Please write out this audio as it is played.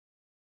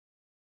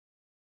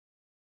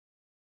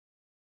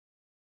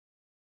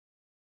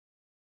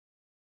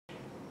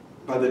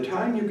by the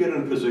time you get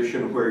in a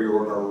position where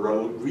you're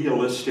a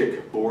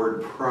realistic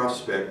board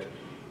prospect,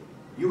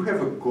 you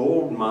have a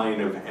gold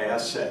mine of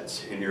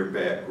assets in your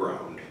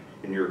background,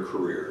 in your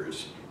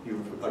careers.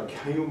 You've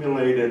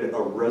accumulated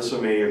a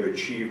resume of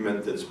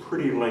achievement that's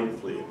pretty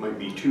lengthy. It might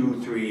be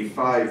 2, 3,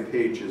 5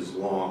 pages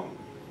long.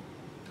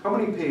 How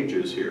many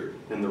pages here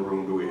in the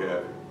room do we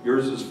have?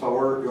 Yours is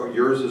 4,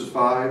 yours is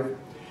 5?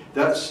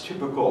 That's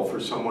typical for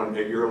someone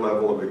at your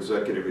level of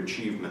executive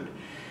achievement.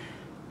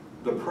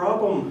 The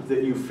problem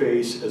that you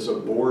face as a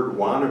board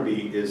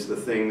wannabe is the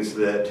things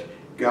that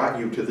got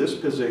you to this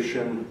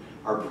position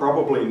are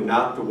probably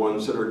not the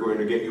ones that are going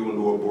to get you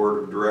into a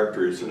board of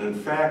directors. And in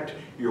fact,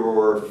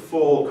 your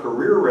full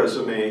career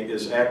resume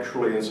is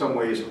actually in some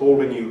ways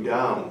holding you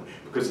down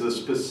because the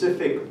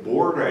specific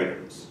board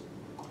items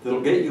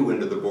that'll get you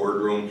into the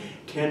boardroom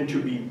tend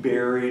to be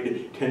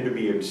buried, tend to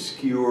be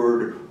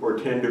obscured, or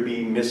tend to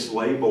be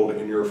mislabeled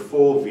in your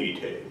full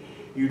vitae.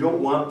 You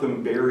don't want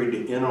them buried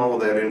in all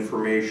of that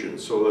information.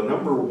 So the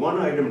number one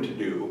item to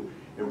do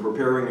in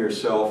preparing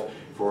yourself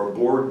for a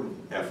board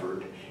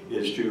effort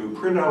is to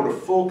print out a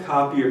full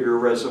copy of your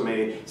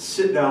resume,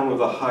 sit down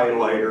with a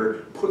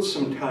highlighter, put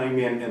some time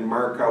in and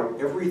mark out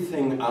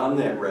everything on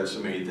that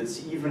resume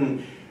that's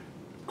even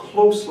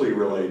closely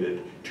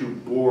related to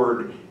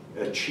board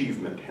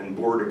achievement and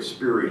board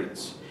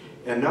experience.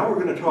 And now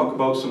we're going to talk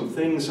about some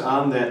things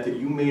on that that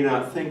you may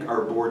not think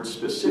are board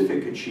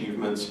specific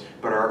achievements,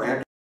 but are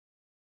actually